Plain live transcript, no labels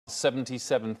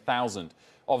77,000.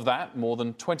 Of that, more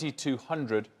than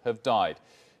 2,200 have died.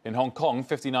 In Hong Kong,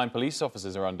 59 police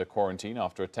officers are under quarantine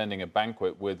after attending a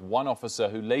banquet with one officer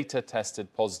who later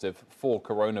tested positive for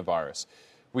coronavirus.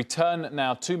 We turn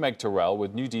now to Meg Tirrell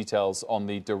with new details on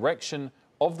the direction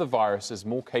of the virus as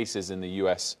more cases in the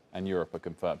US and Europe are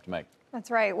confirmed. Meg. That's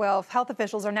right. Well, health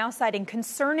officials are now citing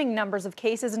concerning numbers of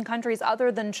cases in countries other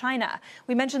than China.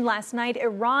 We mentioned last night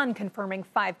Iran confirming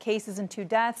 5 cases and 2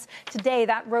 deaths. Today,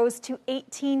 that rose to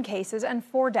 18 cases and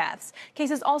 4 deaths.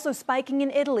 Cases also spiking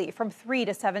in Italy from 3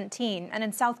 to 17. And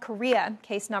in South Korea,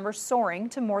 case numbers soaring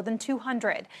to more than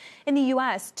 200. In the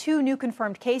U.S., 2 new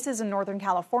confirmed cases in Northern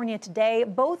California today,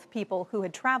 both people who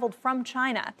had traveled from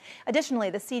China. Additionally,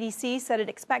 the CDC said it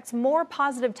expects more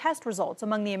positive test results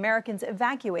among the Americans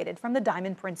evacuated from the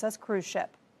Diamond Princess cruise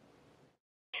ship.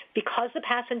 Because the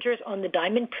passengers on the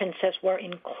Diamond Princess were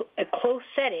in a close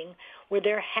setting where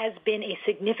there has been a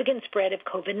significant spread of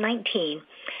COVID-19,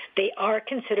 they are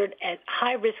considered at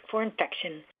high risk for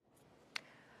infection.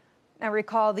 Now,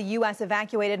 recall the U.S.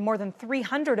 evacuated more than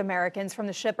 300 Americans from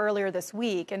the ship earlier this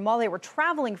week. And while they were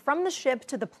traveling from the ship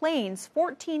to the planes,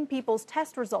 14 people's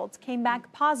test results came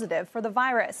back positive for the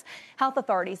virus. Health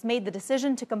authorities made the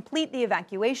decision to complete the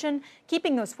evacuation,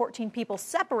 keeping those 14 people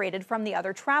separated from the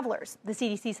other travelers. The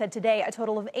CDC said today a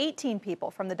total of 18 people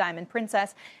from the Diamond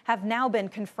Princess have now been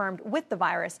confirmed with the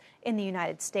virus in the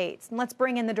United States. And let's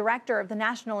bring in the director of the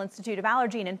National Institute of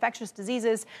Allergy and Infectious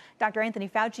Diseases. Dr. Anthony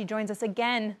Fauci joins us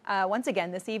once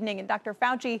again this evening. And Dr.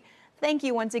 Fauci, thank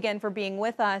you once again for being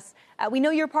with us. We know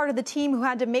you're part of the team who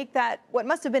had to make that, what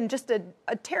must have been just a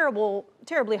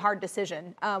terribly hard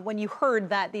decision when you heard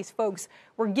that these folks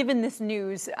were given this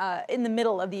news in the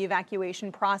middle of the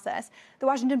evacuation process. The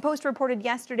Washington Post reported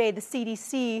yesterday the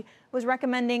CDC was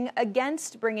recommending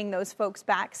against bringing those folks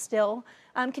back still.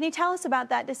 Can you tell us about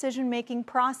that decision-making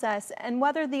process and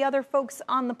whether the other folks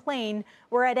on the plane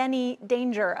were at any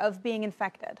danger of being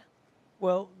infected?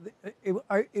 Well,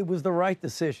 it was the right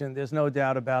decision. There's no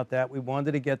doubt about that. We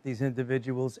wanted to get these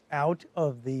individuals out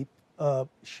of the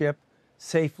ship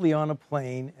safely on a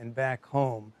plane and back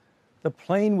home. The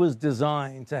plane was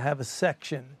designed to have a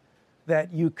section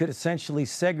that you could essentially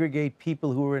segregate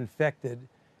people who were infected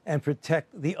and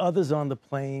protect the others on the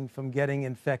plane from getting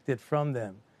infected from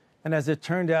them. And as it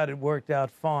turned out, it worked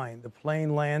out fine. The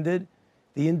plane landed.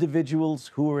 The individuals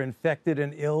who were infected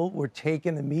and ill were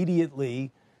taken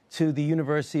immediately to the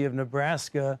University of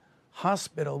Nebraska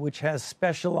Hospital, which has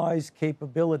specialized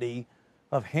capability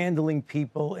of handling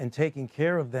people and taking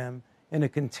care of them in a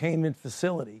containment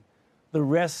facility. The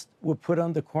rest were put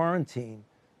under quarantine.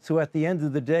 So at the end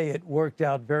of the day, it worked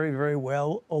out very, very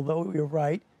well. Although you're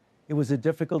right, it was a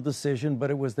difficult decision, but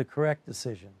it was the correct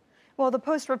decision. Well, the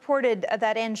Post reported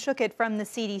that Ann Schuchat from the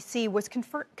CDC was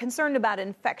concerned about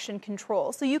infection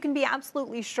control. So you can be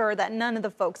absolutely sure that none of the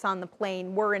folks on the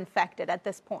plane were infected at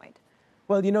this point.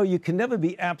 Well, you know, you can never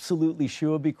be absolutely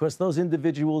sure because those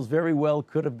individuals very well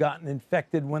could have gotten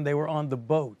infected when they were on the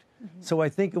boat. So I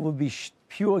think it would be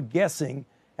pure guessing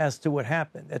as to what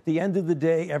happened. At the end of the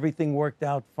day, everything worked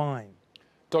out fine.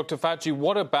 Dr. Fauci,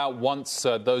 what about once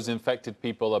those infected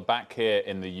people are back here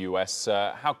in the U.S.?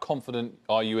 How confident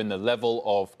are you in the level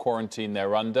of quarantine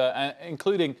they're under,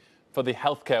 including for the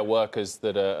healthcare workers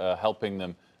that are helping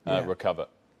them recover?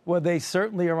 Well, they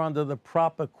certainly are under the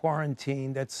proper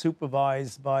quarantine that's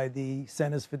supervised by the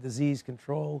Centers for Disease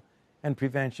Control and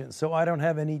Prevention. So I don't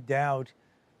have any doubt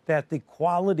that the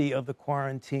quality of the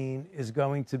quarantine is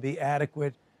going to be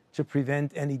adequate to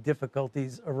prevent any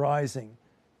difficulties arising.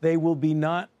 They will be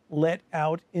not let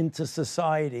out into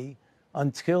society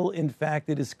until, in fact,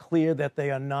 it is clear that they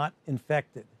are not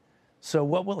infected. So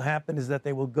what will happen is that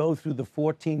they will go through the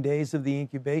 14 days of the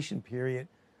incubation period.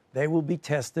 They will be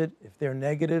tested. If they're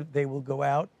negative, they will go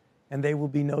out, and they will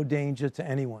be no danger to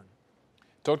anyone.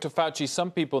 Dr. Fauci,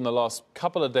 some people in the last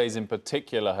couple of days in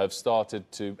particular have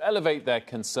started to elevate their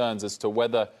concerns as to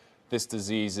whether this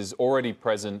disease is already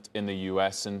present in the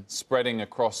U.S. and spreading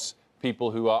across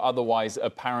people who are otherwise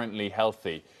apparently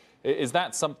healthy. Is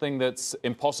that something that's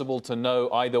impossible to know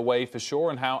either way for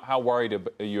sure? And how worried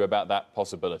are you about that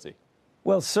possibility?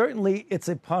 Well, certainly it's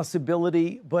a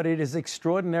possibility, but it is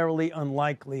extraordinarily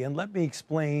unlikely. And let me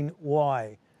explain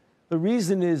why. The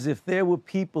reason is if there were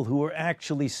people who were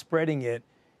actually spreading it,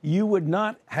 you would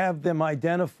not have them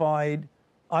identified,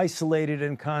 isolated,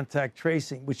 and contact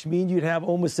tracing, which means you'd have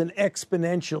almost an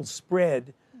exponential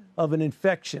spread of an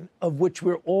infection, of which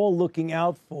we're all looking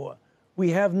out for. We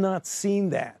have not seen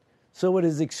that. So it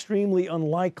is extremely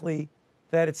unlikely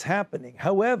that it's happening.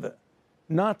 However,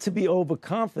 not to be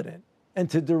overconfident and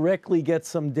to directly get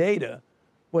some data,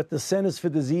 what the Centers for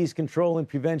Disease Control and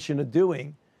Prevention are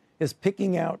doing is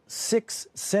picking out 6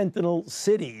 sentinel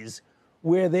cities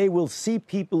where they will see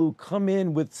people who come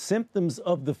in with symptoms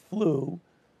of the flu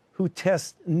who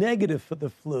test negative for the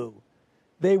flu.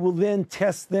 They will then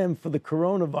test them for the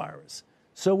coronavirus.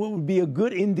 So it would be a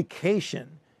good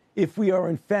indication if we are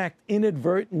in fact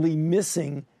inadvertently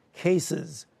missing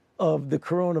cases of the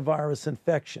coronavirus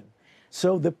infection.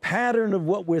 So the pattern of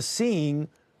what we're seeing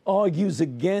argues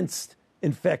against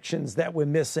infections that we're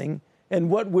missing, and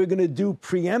what we're going to do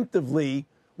preemptively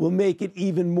will make it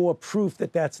even more proof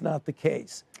that that's not the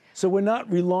case. So we're not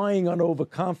relying on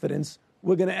overconfidence.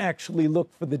 We're going to actually look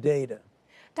for the data.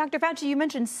 Dr. Fauci, you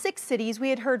mentioned 6 cities. We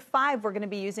had heard 5 were going to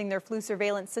be using their flu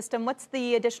surveillance system. What's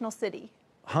the additional city?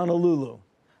 Honolulu.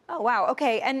 Oh, wow.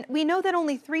 Okay. And we know that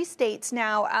only 3 states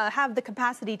now have the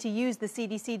capacity to use the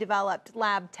CDC-developed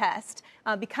lab test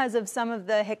because of some of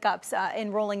the hiccups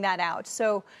in rolling that out.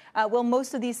 So will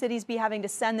most of these cities be having to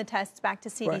send the tests back to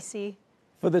CDC? Right.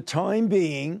 For the time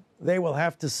being, they will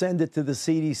have to send it to the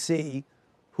CDC,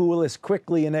 who will as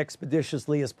quickly and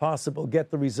expeditiously as possible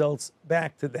get the results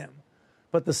back to them.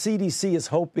 But the CDC is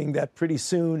hoping that pretty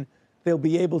soon they'll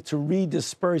be able to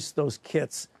redisperse those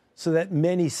kits so that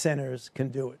many centers can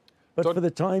do it. But for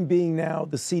the time being now,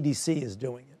 the CDC is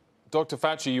doing it. Dr.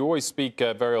 Fauci, you always speak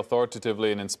very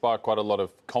authoritatively and inspire quite a lot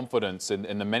of confidence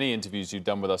in the many interviews you've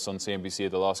done with us on CNBC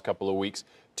the last couple of weeks.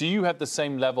 Do you have the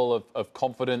same level of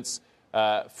confidence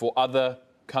for other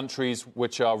countries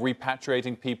which are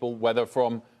repatriating people, whether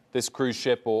from this cruise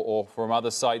ship or from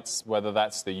other sites, whether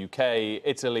that's the UK,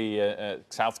 Italy,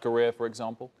 South Korea, for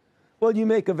example? Well, you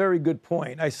make a very good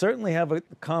point. I certainly have a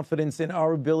confidence in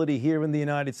our ability here in the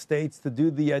United States to do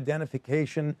the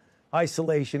identification,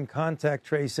 isolation, contact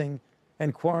tracing,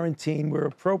 and quarantine where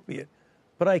appropriate.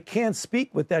 But I can't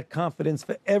speak with that confidence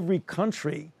for every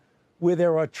country where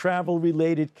there are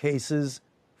travel-related cases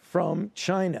from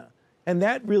China. And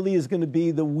that really is going to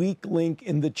be the weak link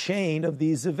in the chain of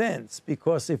these events,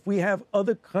 because if we have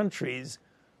other countries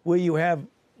where you have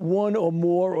one or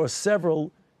more or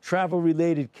several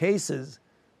travel-related cases,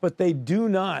 but they do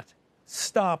not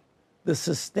stop the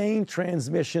sustained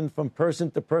transmission from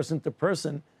person to person to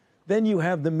person, then you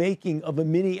have the making of a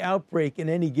mini outbreak in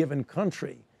any given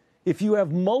country. If you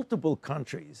have multiple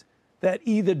countries that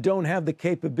either don't have the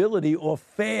capability or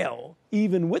fail,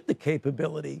 even with the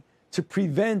capability, to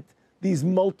prevent these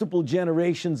multiple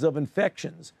generations of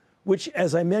infections, which,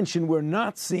 as I mentioned, we're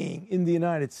not seeing in the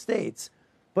United States.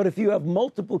 But if you have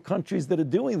multiple countries that are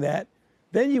doing that,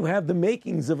 then you have the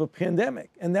makings of a pandemic.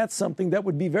 And that's something that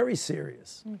would be very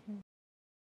serious. Mm-hmm.